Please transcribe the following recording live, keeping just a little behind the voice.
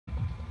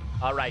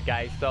Alright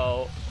guys,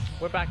 so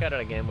we're back at it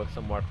again with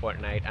some more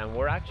Fortnite, and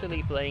we're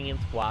actually playing in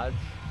squads,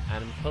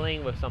 and I'm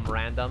playing with some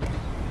randoms.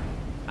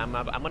 I'm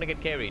gonna get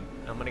carried.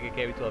 I'm gonna get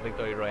carried to a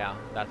victory royale,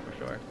 that's for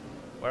sure.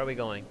 Where are we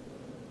going?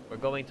 We're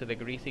going to the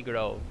Greasy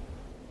Grove.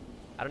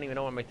 I don't even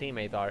know where my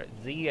teammates are.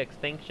 Z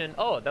Extinction.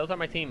 Oh, those are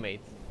my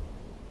teammates.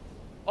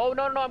 Oh,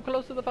 no, I'm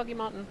close to the fucking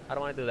mountain. I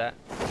don't want to do that.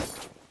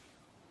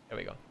 There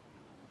we go.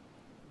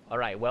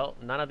 Alright, well,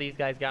 none of these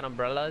guys got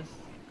umbrellas.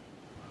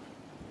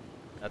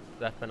 That's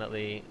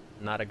definitely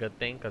not a good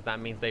thing, because that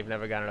means they've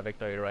never gotten a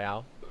victory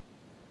royale.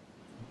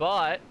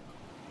 But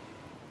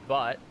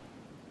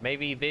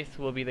maybe this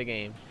will be the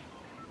game.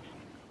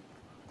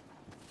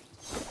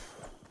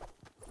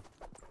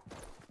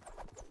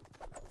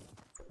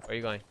 Where are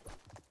you going?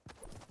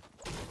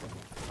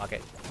 Fuck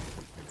it.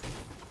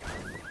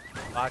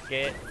 Fuck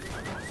it.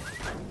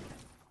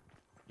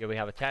 Here we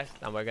have a chest,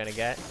 and we're gonna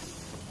get...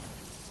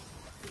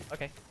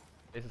 Okay,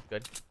 this is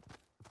good.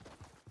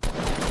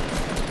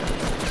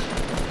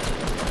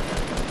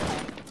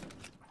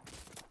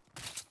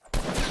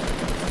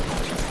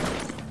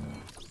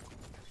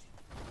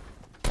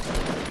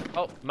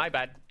 Oh, my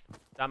bad.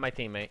 Not my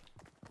teammate.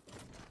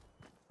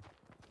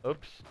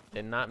 Oops.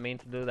 Did not mean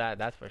to do that,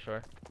 that's for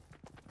sure.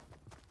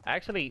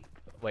 Actually,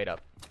 wait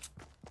up.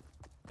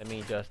 Let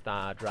me just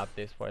drop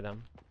this for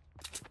them.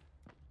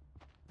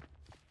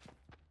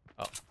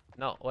 Oh,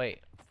 no, wait.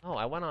 No,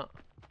 I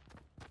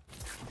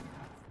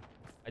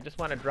just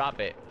wanna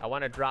drop it. I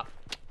wanna drop...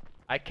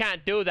 I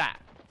can't do that.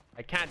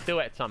 I can't do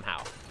it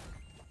somehow.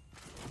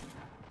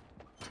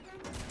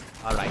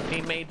 Alright,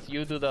 teammates,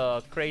 you do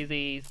the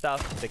crazy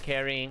stuff, the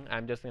carrying.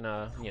 I'm just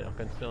gonna, you know,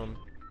 consume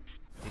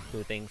these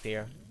two things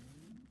here.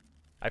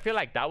 I feel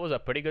like that was a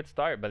pretty good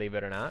start, believe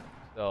it or not.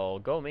 So,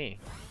 go me.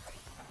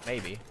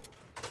 Maybe.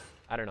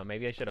 I don't know,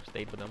 maybe I should have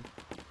stayed with them.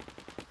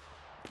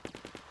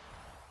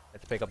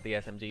 Let's pick up the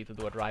SMG to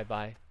do a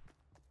drive-by.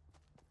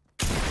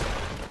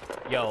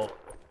 Yo.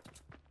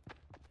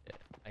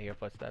 I hear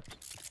footsteps.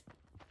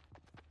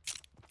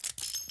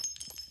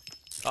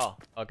 Oh,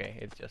 okay,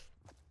 it's just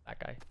that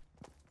guy.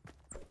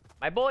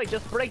 My boy,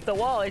 just break the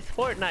wall. It's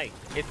Fortnite.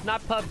 It's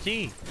not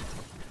PUBG.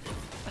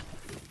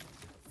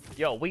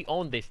 Yo, we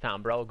own this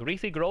town, bro.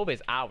 Greasy Grove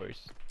is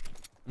ours.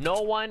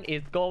 No one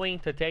is going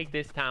to take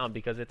this town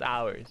because it's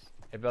ours.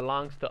 It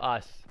belongs to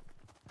us.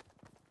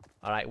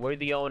 Alright, we're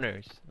the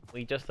owners.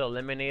 We just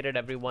eliminated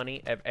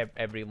everyone.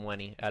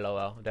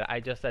 LOL.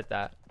 I just said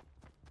that.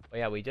 But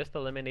yeah, we just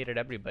eliminated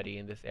everybody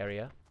in this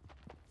area.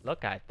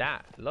 Look at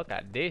that. Look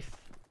at this.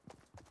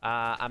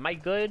 Am I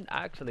good?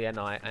 Actually, I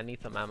know. I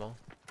need some ammo.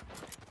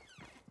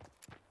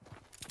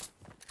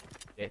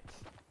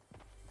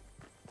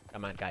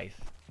 Come on, guys.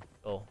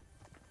 Oh,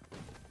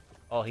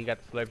 he got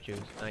the slurp juice.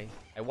 Nice.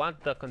 I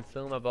want the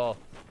consumable.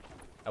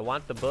 I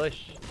want the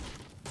bush.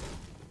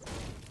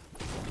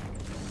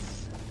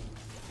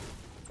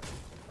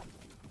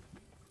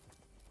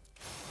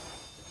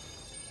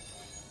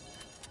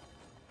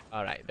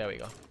 Alright, there we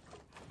go.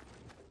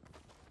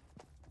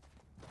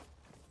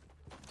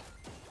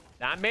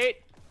 Damn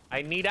it!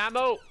 I need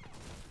ammo!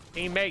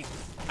 Teammates,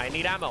 I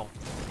need ammo.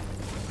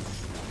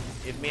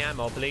 Give me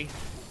ammo, please.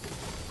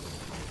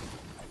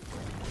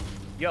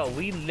 Yo,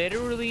 we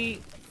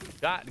literally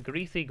got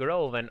Greasy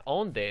Grove and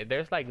owned it.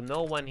 There's like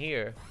no one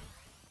here.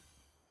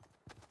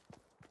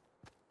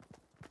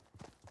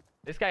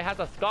 This guy has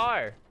a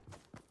scar.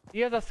 He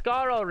has a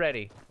scar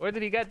already. Where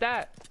did he get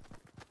that?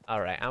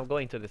 Alright, I'm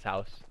going to this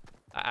house.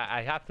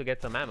 I have to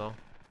get some ammo.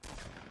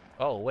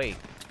 Oh, wait.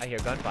 I hear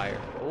gunfire.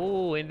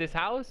 Oh, in this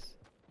house?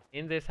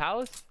 In this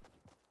house?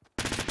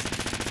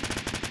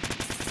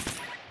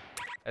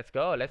 Let's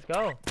go, let's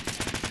go.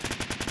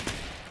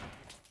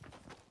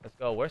 Let's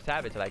go. We're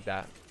savage like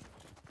that.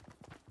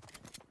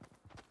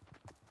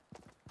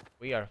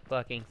 We are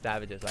fucking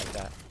savages like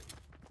that.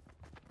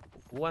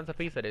 Who wants a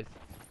piece of this?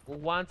 Who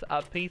wants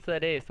a piece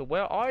of this?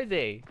 Where are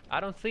they? I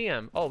don't see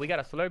them. Oh, we got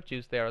a slurp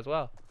juice there as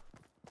well.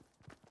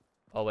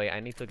 Oh, wait. I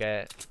need to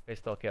get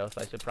pistol kills.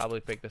 I should probably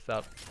pick this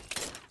up.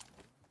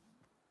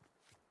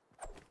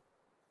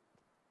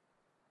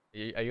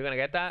 Are you gonna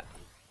get that?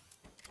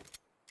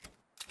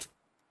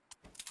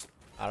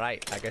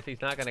 Alright. I guess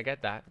he's not gonna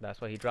get that.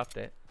 That's why he dropped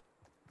it.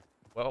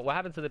 Well, what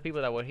happened to the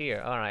people that were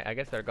here? Alright, I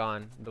guess they're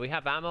gone. Do we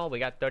have ammo? We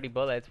got 30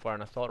 bullets for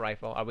an assault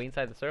rifle. Are we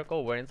inside the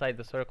circle? We're inside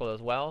the circle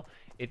as well.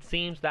 It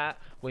seems that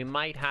we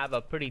might have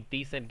a pretty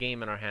decent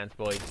game in our hands,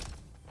 boys.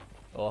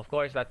 Well, of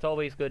course, that's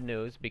always good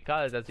news,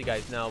 because, as you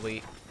guys know,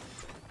 we...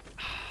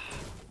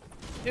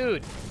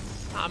 Dude!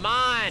 Come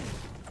on!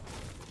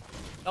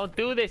 Don't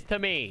do this to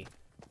me!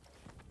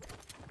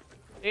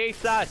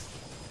 Jesus!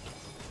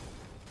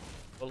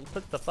 Well,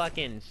 put the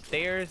fucking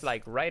stairs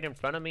like right in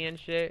front of me and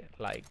shit.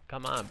 Like,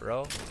 come on,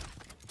 bro.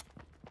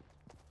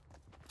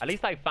 At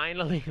least I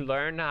finally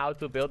learned how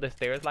to build the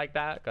stairs like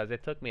that, because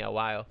it took me a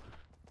while.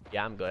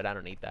 Yeah, I'm good. I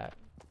don't need that.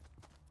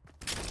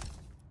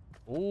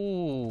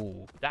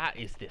 Ooh, that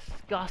is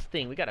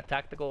disgusting. We got a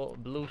tactical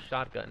blue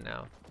shotgun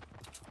now.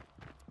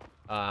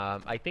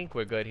 I think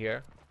we're good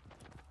here.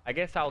 I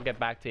guess I'll get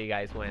back to you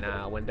guys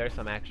when there's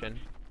some action.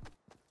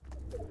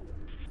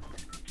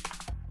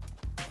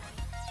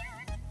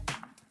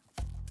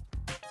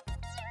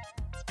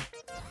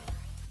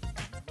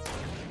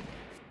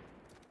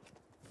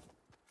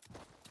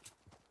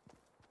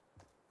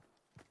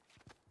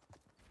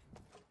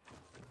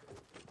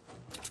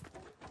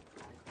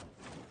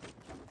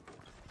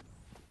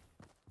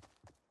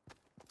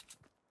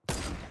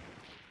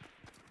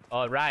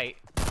 All right.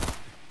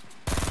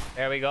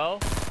 There we go.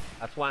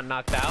 That's one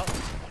knocked out.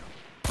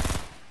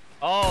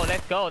 Oh,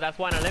 let's go. That's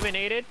one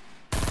eliminated.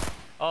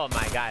 Oh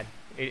my god.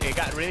 It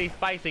got really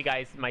spicy,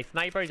 guys. My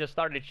sniper just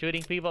started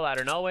shooting people out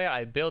of nowhere.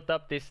 I built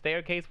up this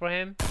staircase for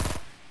him.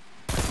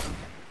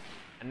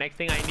 And next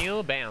thing I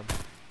knew, bam.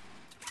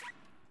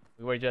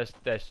 We were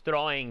just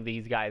destroying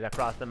these guys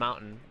across the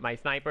mountain. My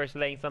sniper's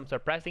laying some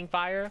suppressing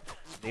fire.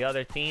 The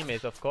other team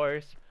is, of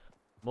course,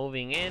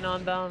 moving in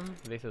on them.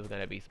 This is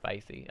gonna be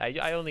spicy.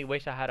 I only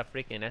wish I had a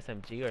freaking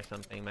SMG or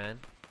something, man.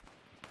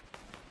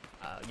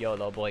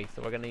 YOLO, boys.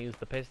 So we're gonna use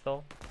the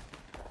pistol.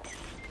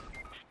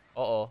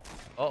 Uh-oh.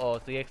 Uh-oh.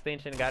 The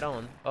extension got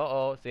on.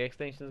 Uh-oh. The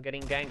extension's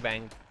getting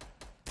gangbanged.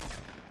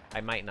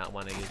 I might not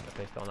want to use the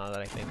pistol now that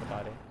I think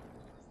about it.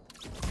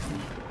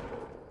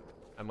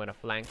 I'm gonna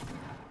flank.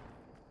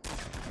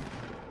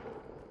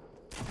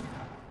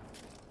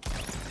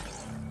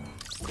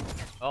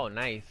 Oh,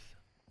 nice.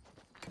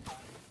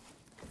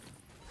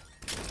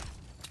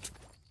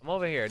 I'm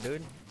over here,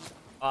 dude.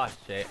 Oh,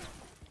 shit.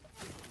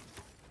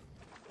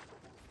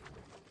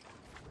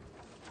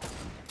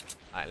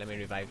 Alright, let me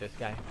revive this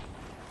guy.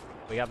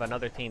 We have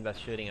another team that's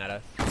shooting at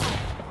us.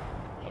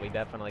 So we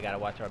definitely gotta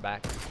watch our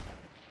back.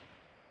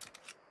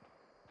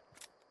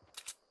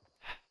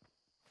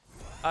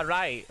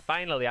 Alright,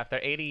 finally, after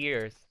 80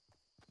 years.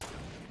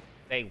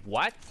 Say,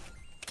 what?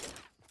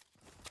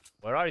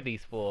 Where are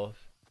these fools?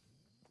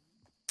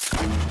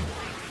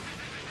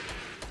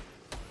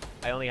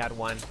 I only had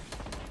one.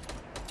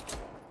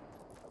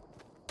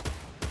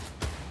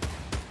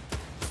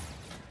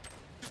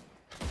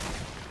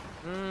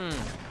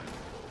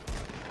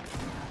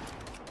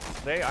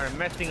 They are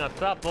messing us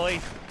up,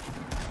 boys.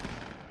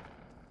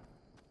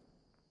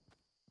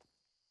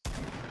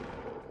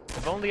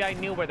 If only I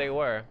knew where they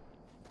were.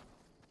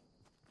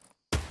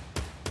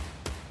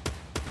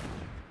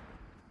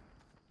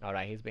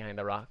 Alright, he's behind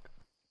the rock.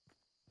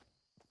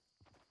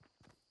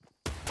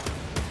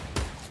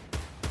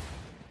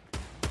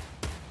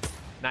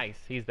 Nice,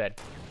 he's dead.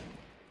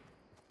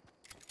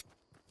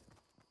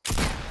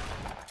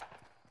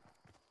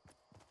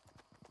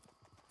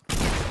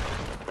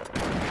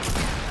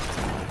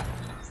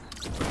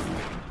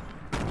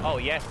 Oh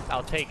yes,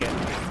 I'll take it.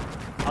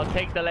 I'll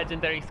take the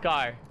legendary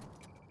scar.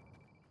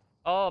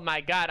 Oh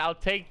my god, I'll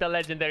take the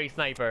legendary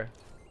sniper.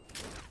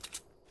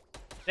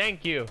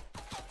 Thank you.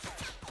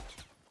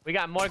 We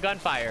got more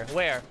gunfire.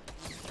 Where?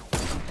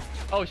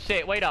 Oh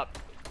shit, wait up.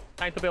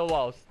 Time to build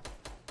walls.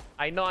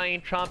 I know I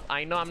ain't Trump.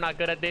 I know I'm not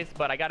good at this,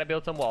 but I gotta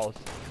build some walls.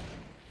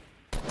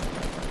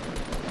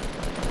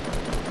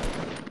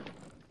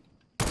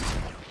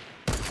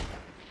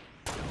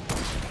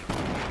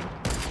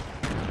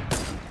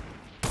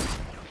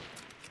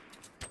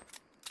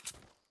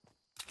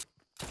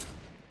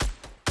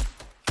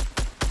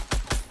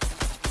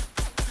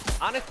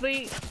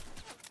 Honestly,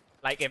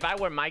 like if I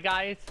were my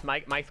guys,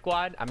 my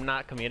squad, I'm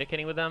not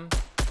communicating with them.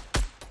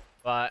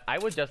 But I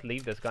would just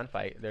leave this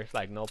gunfight. There's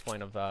like no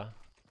point of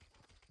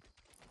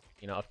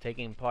you know, of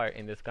taking part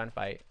in this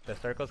gunfight. The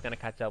circle's gonna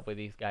catch up with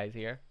these guys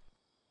here.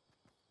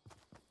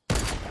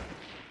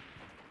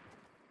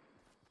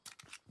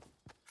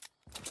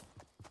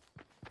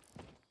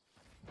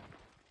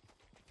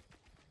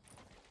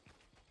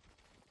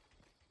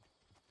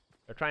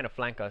 They're trying to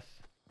flank us.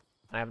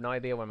 I have no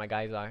idea where my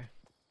guys are.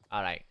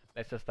 Alright,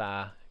 let's just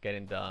get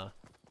in the...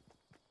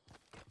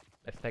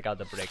 Let's take out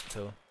the brick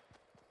too.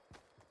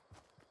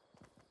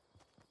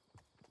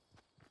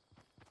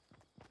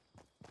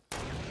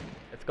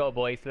 Let's go,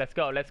 boys. Let's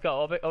go. Let's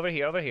go. Over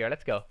here. Over here.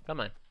 Let's go. Come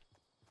on.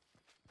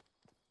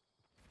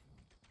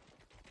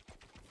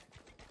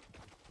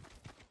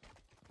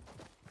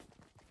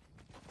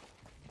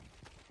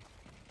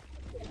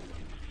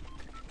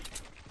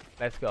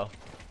 Let's go.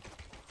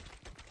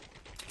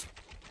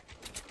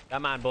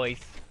 Come on, boys.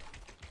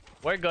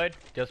 We're good.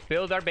 Just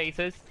build our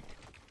bases.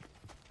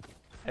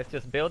 Let's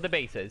just build the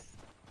bases.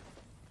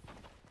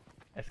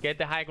 Let's get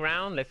the high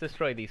ground. Let's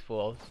destroy these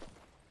fools.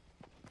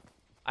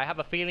 I have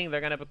a feeling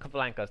they're gonna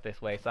flank us this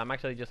way, so I'm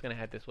actually just gonna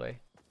head this way.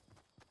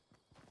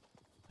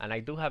 And I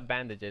do have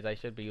bandages. I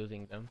should be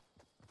using them.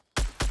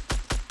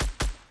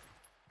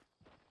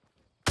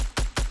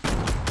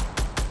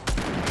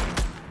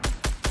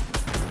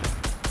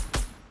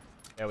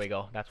 There we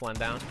go. That's one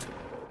down.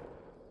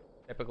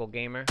 Typical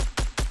gamer.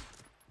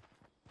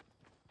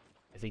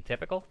 Is he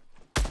typical?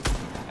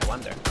 I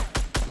wonder.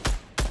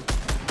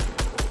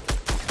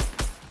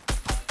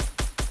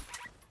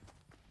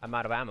 I'm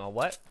out of ammo.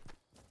 What?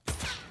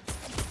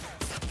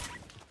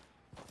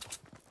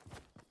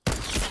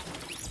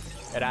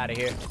 Get out of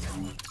here.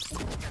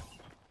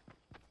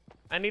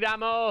 I need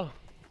ammo.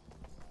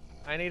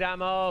 I need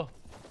ammo.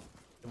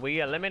 Did we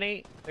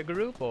eliminate the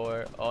group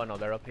or... Oh no,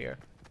 they're up here.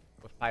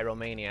 With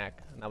Pyromaniac.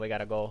 Now we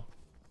gotta go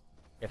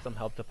get some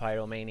help to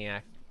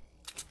Pyromaniac.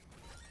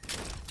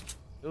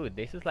 Dude,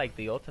 this is like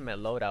the ultimate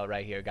loadout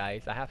right here,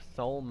 guys. I have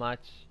so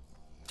much...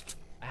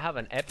 I have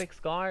an epic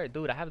scar.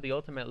 Dude, I have the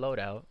ultimate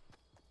loadout.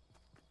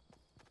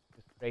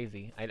 It's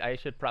crazy. I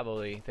should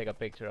probably take a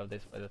picture of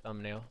this for the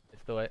thumbnail.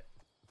 Let's do it.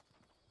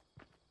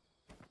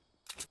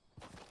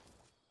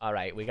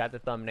 Alright, we got the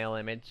thumbnail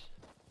image.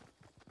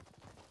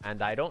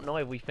 And I don't know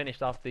if we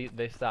finished off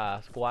this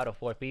squad of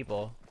 4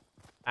 people.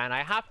 And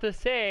I have to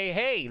say,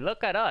 hey,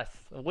 look at us.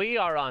 We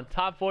are on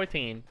top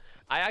 14.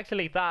 I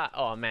actually thought,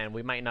 oh man,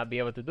 we might not be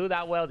able to do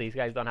that well. These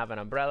guys don't have an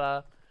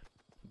umbrella.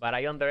 But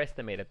I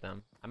underestimated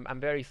them. I'm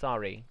very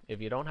sorry.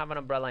 If you don't have an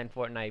umbrella in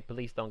Fortnite,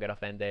 please don't get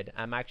offended.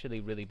 I'm actually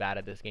really bad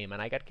at this game.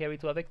 And I got carried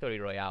to a victory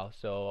royale.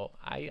 So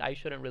I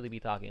shouldn't really be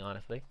talking,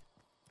 honestly.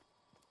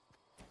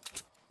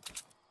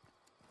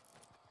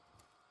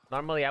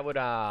 Normally, I would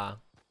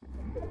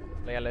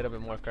play a little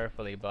bit more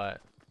carefully,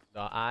 but the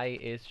eye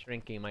is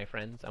shrinking, my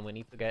friends, and we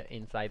need to get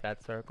inside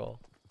that circle.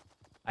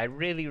 I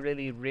really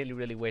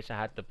wish I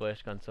had the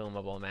bush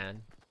consumable,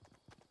 man.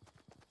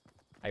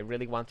 I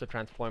really want to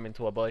transform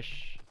into a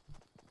bush.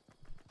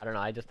 I don't know,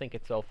 I just think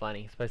it's so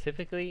funny.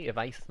 Specifically, if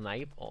I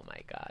snipe, oh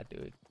my god,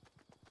 dude.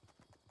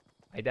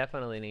 I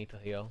definitely need to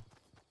heal.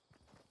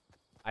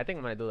 I think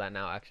I'm gonna do that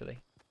now, actually.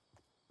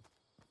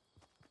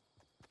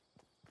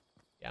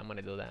 Yeah, I'm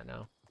gonna do that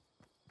now.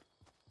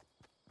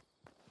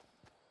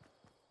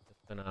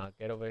 Gonna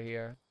get over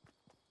here.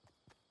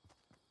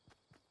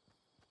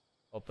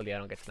 Hopefully I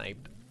don't get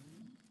sniped.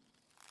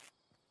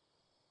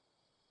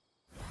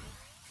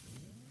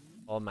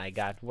 Oh my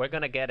god, we're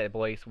gonna get it,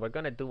 boys. We're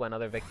gonna do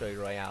another victory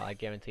royale, I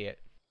guarantee it.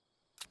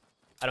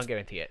 I don't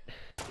guarantee it,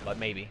 but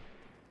maybe.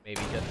 Maybe,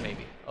 just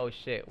maybe. Oh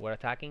shit, we're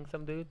attacking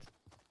some dudes?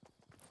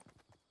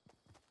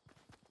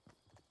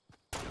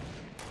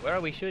 Where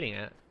are we shooting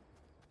at?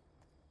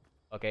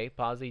 Okay,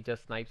 Posy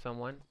just sniped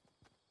someone.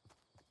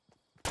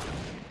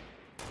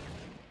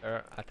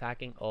 They're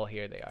attacking. Oh,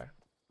 here they are.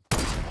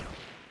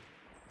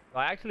 So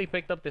I actually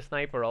picked up the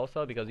sniper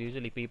also because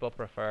usually people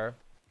prefer.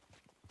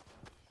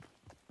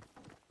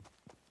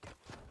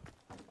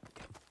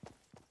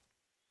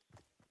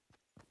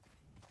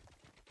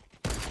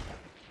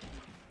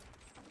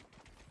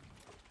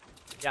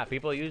 Yeah,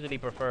 people usually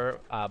prefer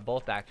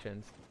bolt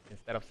actions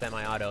instead of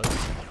semi-autos.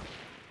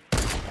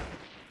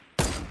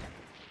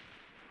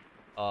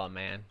 Oh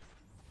man.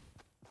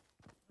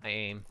 I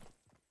aim.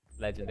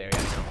 Legendary,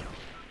 I know.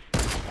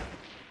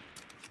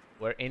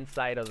 We're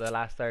inside of the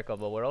last circle,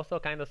 but we're also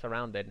kind of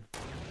surrounded.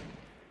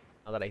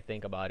 Now that I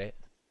think about it.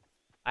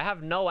 I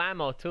have no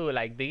ammo too,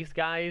 like these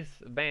guys,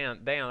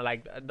 damn,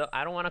 like,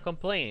 I don't want to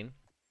complain.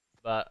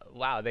 But,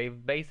 wow, they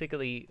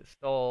basically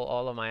stole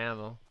all of my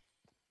ammo.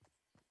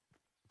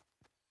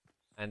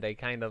 And they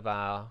kind of,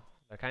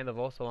 they're kind of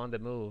also on the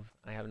move.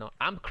 I have no,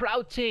 I'm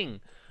crouching!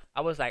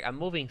 I was like, I'm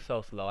moving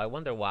so slow. I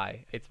wonder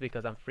why. It's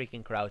because I'm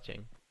freaking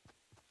crouching.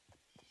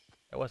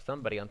 There was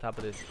somebody on top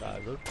of this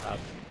rooftop.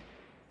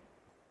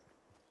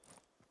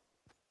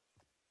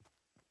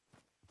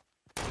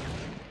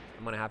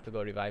 I'm gonna have to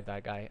go revive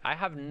that guy. I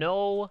have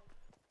no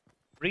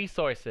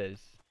resources.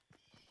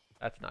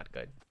 That's not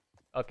good.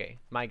 Okay,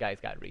 my guy's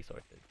got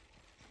resources.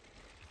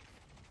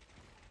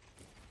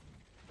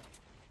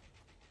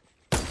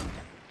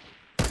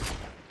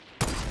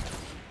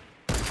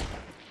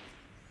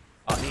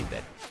 Oh, he's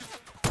dead.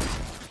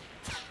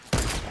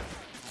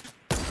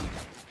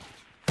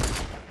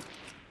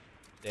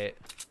 Shit.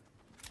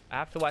 I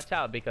have to watch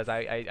out because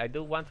I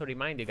do want to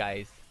remind you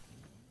guys.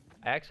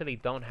 I actually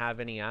don't have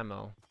any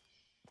ammo.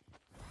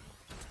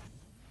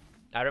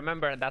 I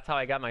remember that's how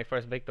I got my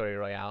first victory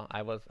royale.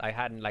 I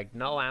had like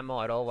no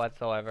ammo at all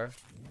whatsoever.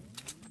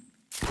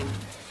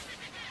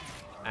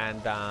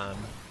 And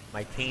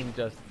my team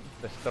just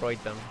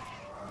destroyed them.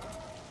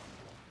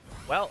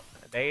 Well,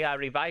 they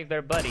revived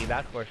their buddy,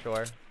 that's for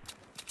sure.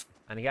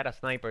 And he had a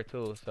sniper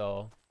too,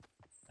 so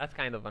that's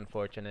kind of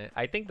unfortunate.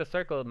 I think the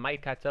circle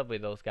might catch up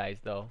with those guys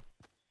though,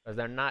 because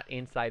they're not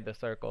inside the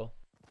circle.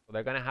 So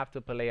they're gonna have to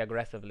play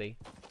aggressively,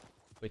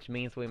 which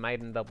means we might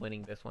end up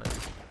winning this one.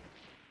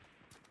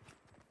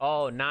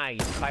 Oh,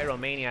 nice.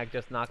 Pyromaniac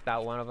just knocked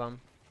out one of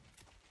them.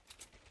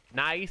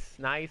 Nice,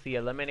 nice. He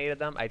eliminated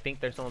them. I think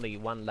there's only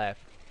one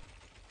left.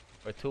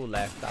 Or two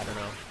left. I don't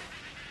know.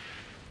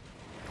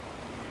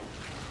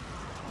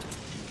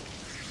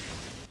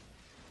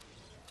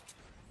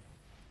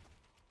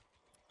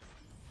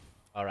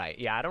 Alright.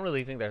 Yeah, I don't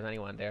really think there's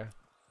anyone there.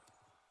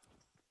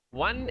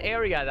 One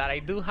area that I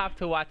do have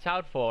to watch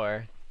out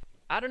for.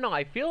 I don't know.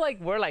 I feel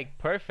like we're like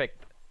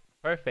perfect.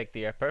 Perfect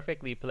here.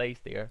 Perfectly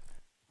placed here.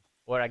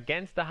 We're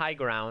against the high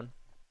ground.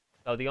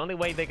 So the only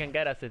way they can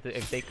get us is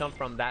if they come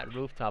from that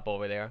rooftop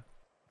over there.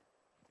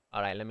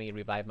 Alright, let me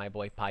revive my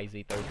boy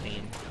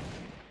Paizy13.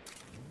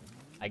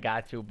 I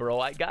got you, bro.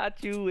 I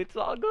got you. It's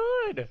all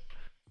good.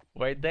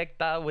 We're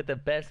decked out with the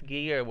best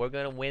gear. We're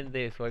gonna win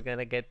this. We're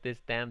gonna get this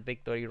damn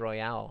victory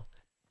royale.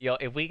 Yo,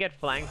 if we get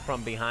flanked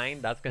from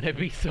behind, that's gonna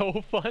be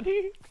so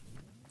funny.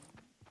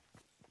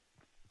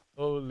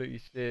 Holy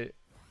shit.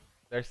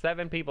 There's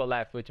 7 people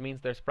left, which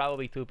means there's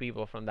probably 2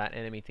 people from that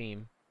enemy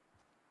team.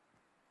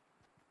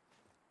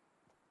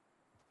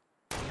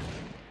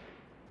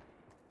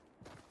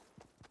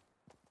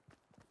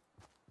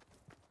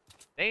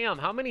 Damn,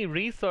 how many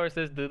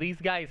resources do these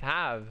guys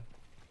have?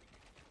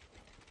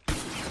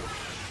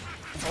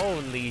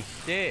 Holy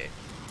shit.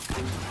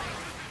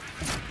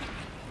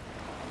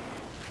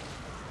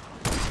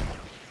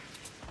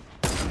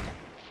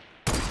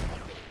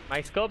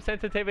 My scope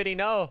sensitivity,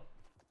 no.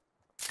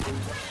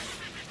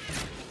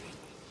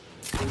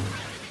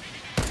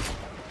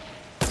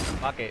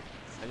 Fuck it.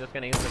 I'm just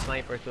gonna use the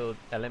sniper to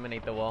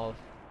eliminate the walls.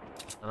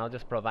 And I'll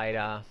just provide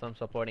some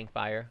supporting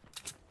fire.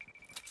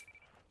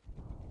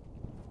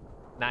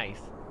 Nice.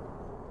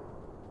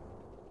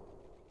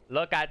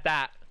 Look at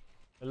that.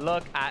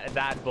 Look at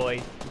that,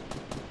 boys.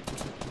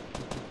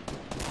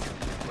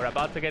 We're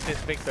about to get this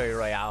victory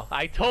royale.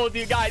 I told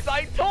you guys.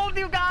 I told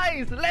you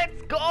guys.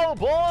 Let's go,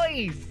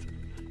 boys.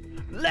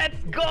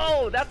 Let's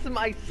go. That's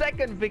my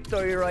second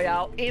victory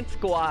royale in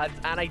squads.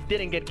 And I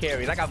didn't get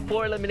carries. I got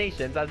 4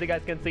 eliminations, as you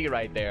guys can see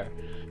right there.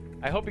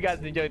 I hope you guys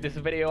enjoyed this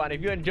video. And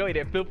if you enjoyed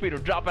it, feel free to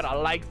drop it a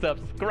like,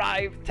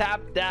 subscribe,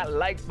 tap that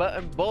like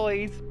button,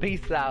 boys.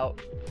 Peace out.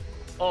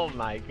 Oh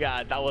my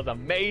god, that was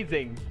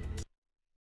amazing.